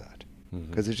seen none of that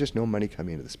because there's just no money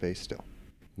coming into the space still.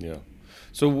 Yeah.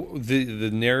 So the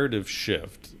narrative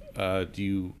shift, do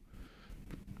you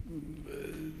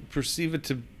perceive it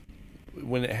to,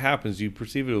 when it happens, do you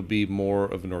perceive it will be more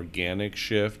of an organic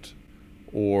shift,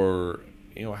 or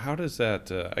how does that?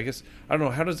 I guess I don't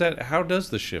know. How does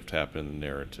the shift happen in the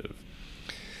narrative?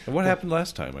 And what happened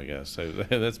last time? I guess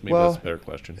that's a better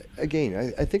question.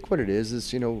 Again, I think what it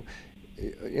is one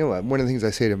of the things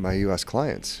I say to my U.S.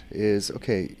 clients is,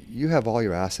 okay, you have all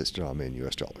your assets denominated in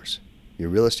U.S. dollars. Your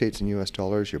real estate's in U.S.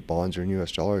 dollars. Your bonds are in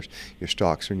U.S. dollars. Your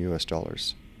stocks are in U.S.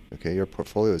 dollars. Okay, your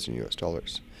portfolio is in U.S.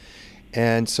 dollars.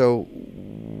 And so,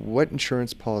 what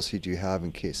insurance policy do you have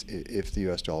in case if the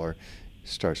U.S. dollar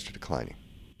starts to declining?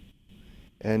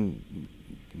 And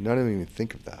none of them even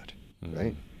think of that,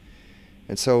 right?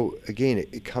 And so, again,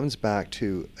 it comes back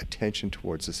to attention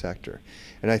towards the sector.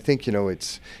 And I think,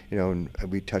 it's, and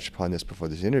we touched upon this before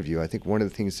this interview, I think one of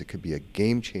the things that could be a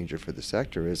game changer for the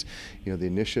sector is, the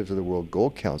initiatives of the World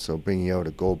Gold Council bringing out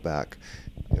a gold-backed,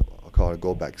 I'll call it a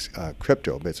gold-backed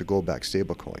crypto, but it's a gold-backed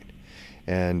stablecoin.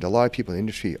 And a lot of people in the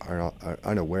industry are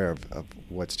unaware of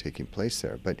what's taking place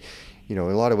there. But, in a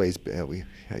lot of ways,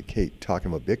 I hate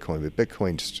talking about Bitcoin, but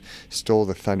Bitcoin stole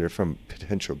the thunder from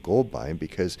potential gold buying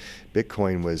because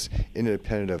Bitcoin was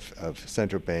independent of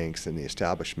central banks and the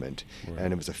establishment, right.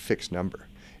 And it was a fixed number.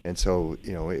 And so,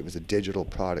 it was a digital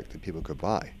product that people could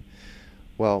buy.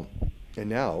 Well, and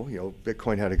now,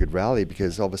 Bitcoin had a good rally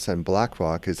because all of a sudden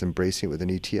BlackRock is embracing it with an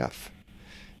ETF.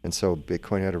 And so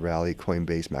Bitcoin had a rally,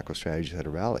 Coinbase, MacroStrategy had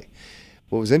a rally.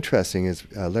 What was interesting is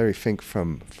Larry Fink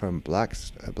from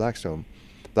Blackstone,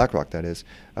 BlackRock that is,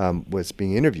 was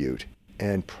being interviewed.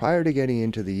 And prior to getting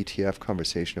into the ETF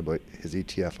conversation about his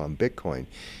ETF on Bitcoin,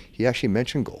 he actually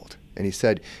mentioned gold. And he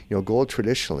said, gold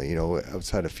traditionally,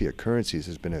 outside of fiat currencies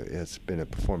has been a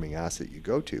performing asset you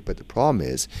go to. But the problem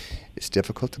is it's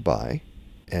difficult to buy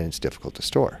and it's difficult to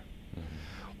store.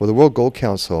 Well, the World Gold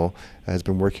Council has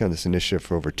been working on this initiative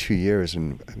for over 2 years,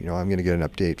 and I'm going to get an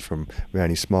update from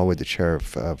Randy Smallwood, the chair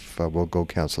of World Gold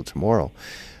Council, tomorrow.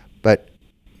 But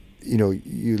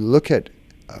you look at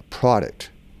a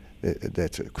product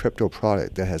that's a crypto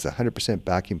product that has 100%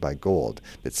 backing by gold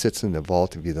that sits in the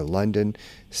vault of either London,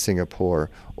 Singapore,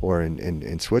 or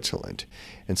in Switzerland,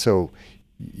 and so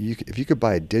if you could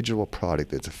buy a digital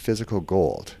product that's a physical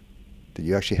gold that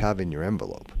you actually have in your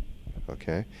envelope,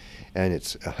 okay, and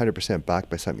it's 100% backed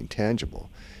by something tangible,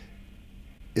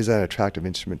 is that an attractive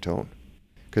instrument to own?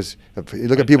 Because if you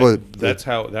look at people, that's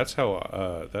how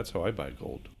I buy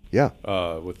gold. Yeah.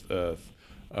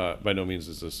 By no means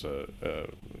is this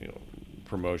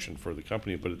promotion for the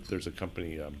company, but there's a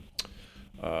company, is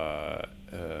it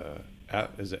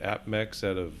AppMex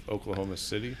out of Oklahoma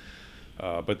City,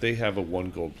 but they have a One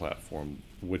Gold platform,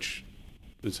 which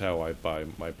is how I buy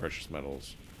my precious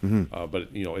metals. Mm-hmm. But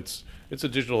it's a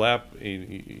digital app.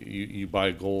 And you buy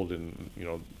gold, and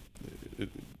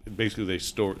basically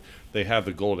they have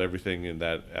the gold. Everything in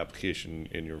that application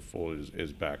in your fold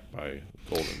is backed by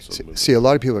gold. And so see, a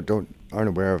lot of people aren't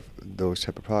aware of those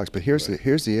type of products. But here's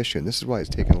the issue, and this is why it's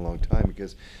taken a long time,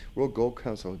 because World Gold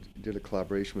Council did a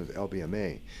collaboration with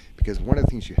LBMA, because one of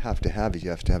the things you have to have is you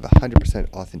have to have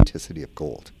 100% authenticity of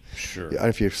gold. Sure. I don't know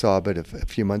if you saw, but a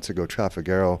few months ago,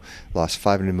 Trafigura lost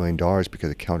 $500 million because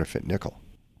of counterfeit nickel.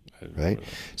 Right?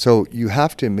 So you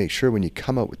have to make sure when you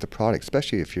come out with the product,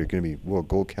 especially if you're going to be World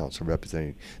Gold Council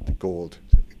representing the gold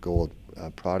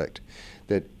product,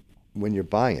 that when you're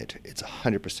buying it, it's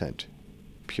 100%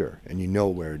 pure, and you know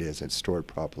where it is, and it's stored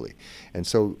properly. And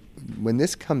so when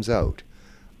this comes out,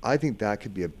 I think that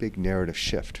could be a big narrative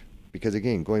shift. Because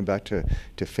again, going back to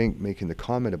Fink making the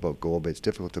comment about gold, but it's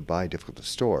difficult to buy, difficult to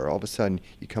store, all of a sudden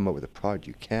you come up with a product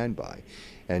you can buy.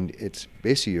 And it's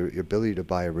basically your ability to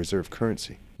buy a reserve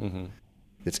currency. Mm-hmm.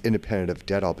 It's independent of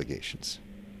debt obligations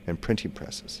and printing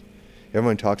presses.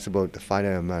 Everyone talks about the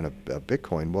finite amount of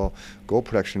Bitcoin. Well, gold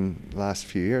production the last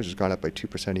few years has gone up by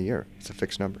 2% a year. It's a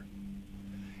fixed number.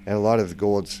 And a lot of the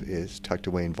gold is tucked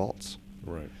away in vaults.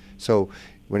 Right. So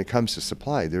when it comes to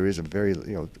supply, there is a very,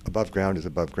 above ground is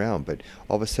above ground. But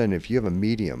all of a sudden, if you have a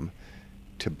medium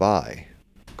to buy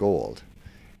gold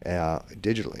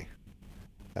digitally,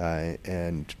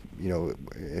 and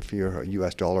if you're a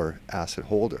U.S. dollar asset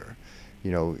holder,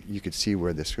 you could see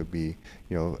where this would be,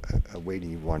 a weighting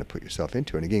you want to put yourself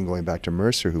into. And again, going back to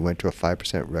Mercer, who went to a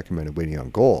 5% recommended weighting on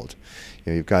gold,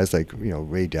 you have guys like,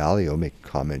 Ray Dalio making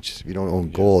comments. If you don't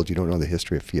own gold, you don't know the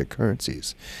history of fiat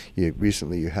currencies.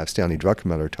 Recently, you have Stanley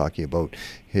Druckenmiller talking about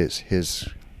his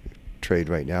trade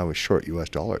right now is short U.S.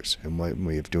 dollars. And one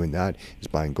way of doing that is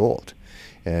buying gold.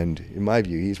 And in my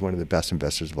view, he's one of the best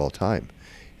investors of all time.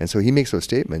 And so he makes those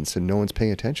statements, and no one's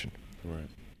paying attention.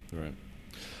 Right.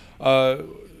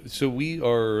 So we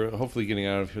are hopefully getting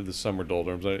out of here the summer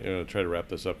doldrums. I'm going to try to wrap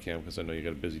this up, Cam, because I know you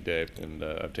got a busy day, and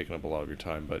I've taken up a lot of your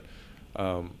time. But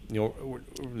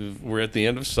we're at the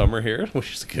end of summer here,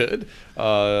 which is good.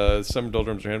 Summer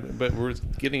doldrums are in, but we're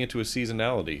getting into a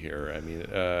seasonality here. I mean,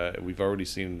 we've already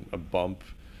seen a bump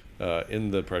in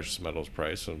the precious metals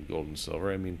price of gold and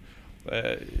silver. I mean,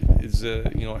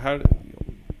 how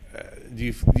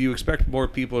do you expect more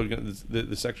people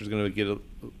the sector is going to get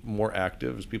more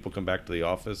active as people come back to the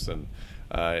office and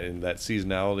that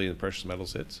seasonality in precious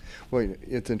metals hits? Well,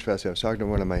 it's interesting. I was talking to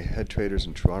one of my head traders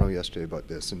in Toronto yesterday about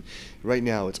this, and right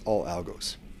now it's all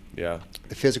algos. Yeah.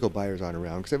 The physical buyers aren't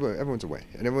around because everyone's away,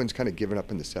 and everyone's kind of given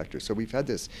up in the sector. So we've had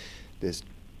this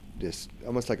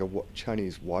almost like a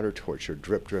Chinese water torture,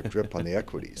 drip, drip, drip on the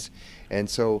equities. And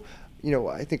so,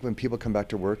 I think when people come back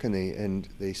to work and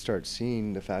they start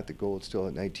seeing the fact that gold's still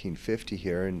at 1950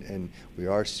 here, and we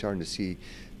are starting to see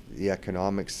the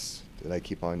economics that I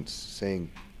keep on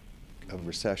saying of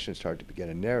recession start to begin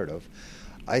a narrative,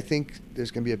 I think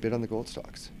there's going to be a bid on the gold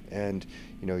stocks. And,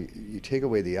 you take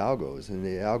away the algos, and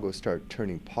the algos start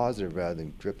turning positive rather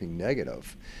than dripping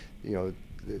negative,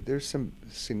 there's some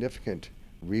significant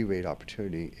re-rate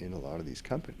opportunity in a lot of these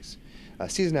companies.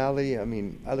 Seasonality,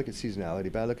 I look at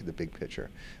seasonality, but I look at the big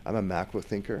picture. I'm a macro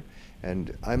thinker,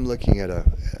 and I'm looking at a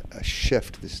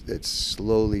shift that's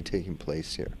slowly taking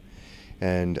place here.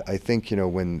 And I think,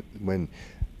 when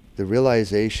the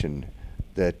realization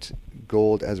that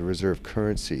gold as a reserve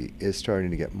currency is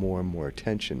starting to get more and more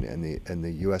attention, and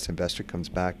the U.S. investor comes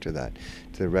back to that,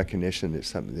 to the recognition that it's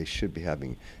something they should be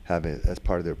having as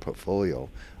part of their portfolio,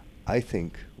 I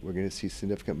think we're going to see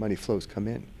significant money flows come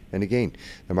in. And again,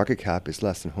 the market cap is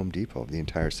less than Home Depot of the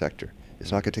entire sector.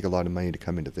 It's not going to take a lot of money to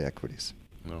come into the equities.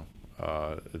 No.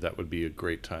 That would be a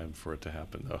great time for it to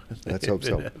happen, though. Let's hope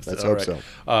so. Let's hope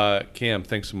so. Cam,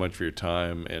 thanks so much for your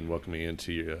time and welcoming me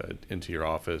into your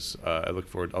office. I look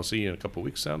forward. I'll see you in a couple of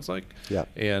weeks. Sounds like. Yeah.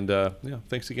 And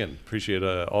thanks again. Appreciate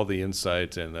all the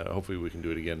insight, and hopefully we can do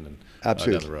it again.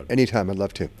 Absolutely. Down the road. Anytime. I'd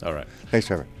love to. All right. Thanks,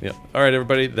 Trevor. Yeah. All right,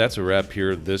 everybody. That's a wrap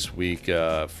here this week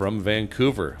from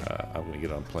Vancouver. I'm going to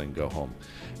get on a plane, go home.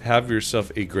 Have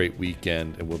yourself a great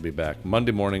weekend, and we'll be back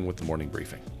Monday morning with the morning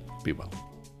briefing. Be well.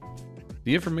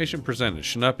 The information presented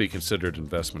should not be considered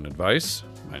investment advice.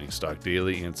 Mining Stock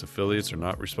Daily and its affiliates are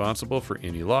not responsible for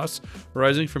any loss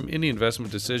arising from any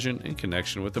investment decision in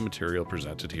connection with the material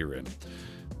presented herein.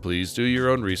 Please do your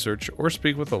own research or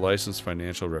speak with a licensed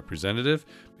financial representative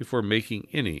before making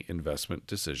any investment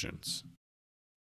decisions.